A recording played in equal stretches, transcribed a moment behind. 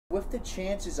With the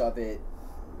chances of it,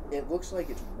 it looks like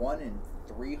it's 1 in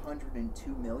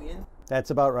 302 million. That's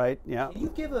about right, yeah. Can you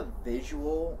give a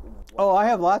visual? Oh, I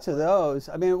have lots of those.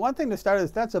 I mean, one thing to start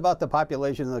is that's about the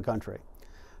population of the country.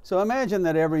 So imagine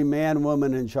that every man,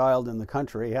 woman, and child in the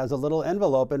country has a little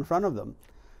envelope in front of them.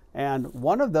 And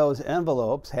one of those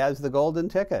envelopes has the golden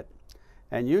ticket.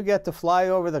 And you get to fly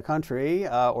over the country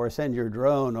or send your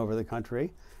drone over the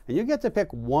country. And you get to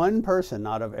pick one person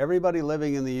out of everybody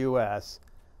living in the U.S.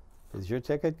 Is your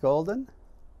ticket golden?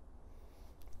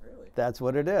 Really? That's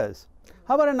what it is.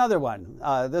 How about another one?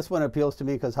 This one appeals to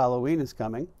me because Halloween is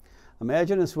coming.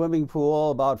 Imagine a swimming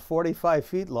pool about 45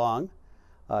 feet long,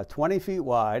 20 feet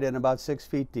wide, and about 6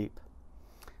 feet deep.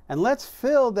 And let's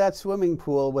fill that swimming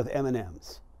pool with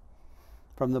M&Ms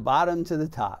from the bottom to the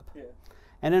top. Yeah.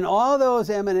 And in all those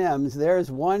M&Ms,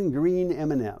 there's one green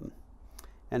M&M.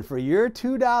 And for your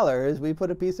 $2, we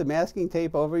put a piece of masking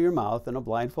tape over your mouth and a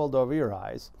blindfold over your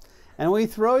eyes. And we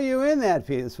throw you in that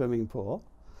swimming pool.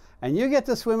 And you get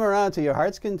to swim around to your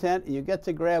heart's content. And you get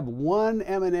to grab one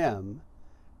M&M.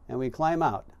 And we climb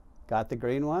out. Got the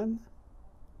green one?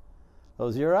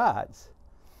 Those are your odds.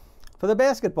 For the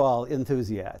basketball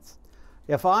enthusiasts,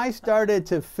 if I started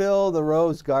to fill the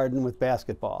Rose Garden with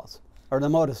basketballs, or the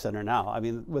Moda Center now, I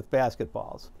mean with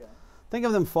basketballs, okay. Think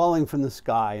of them falling from the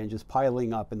sky and just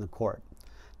piling up in the court.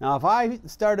 Now if I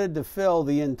started to fill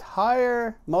the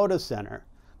entire Moda Center,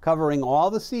 covering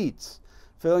all the seats,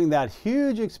 filling that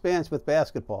huge expanse with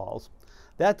basketballs,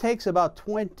 that takes about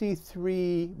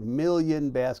 23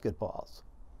 million basketballs.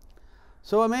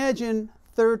 So imagine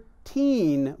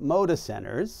 13 Moda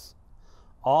Centers,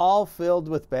 all filled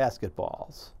with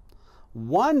basketballs.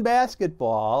 One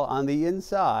basketball on the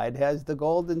inside has the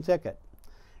golden ticket.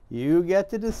 You get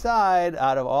to decide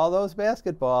out of all those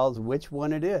basketballs which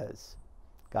one it is.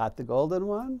 Got the golden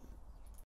one?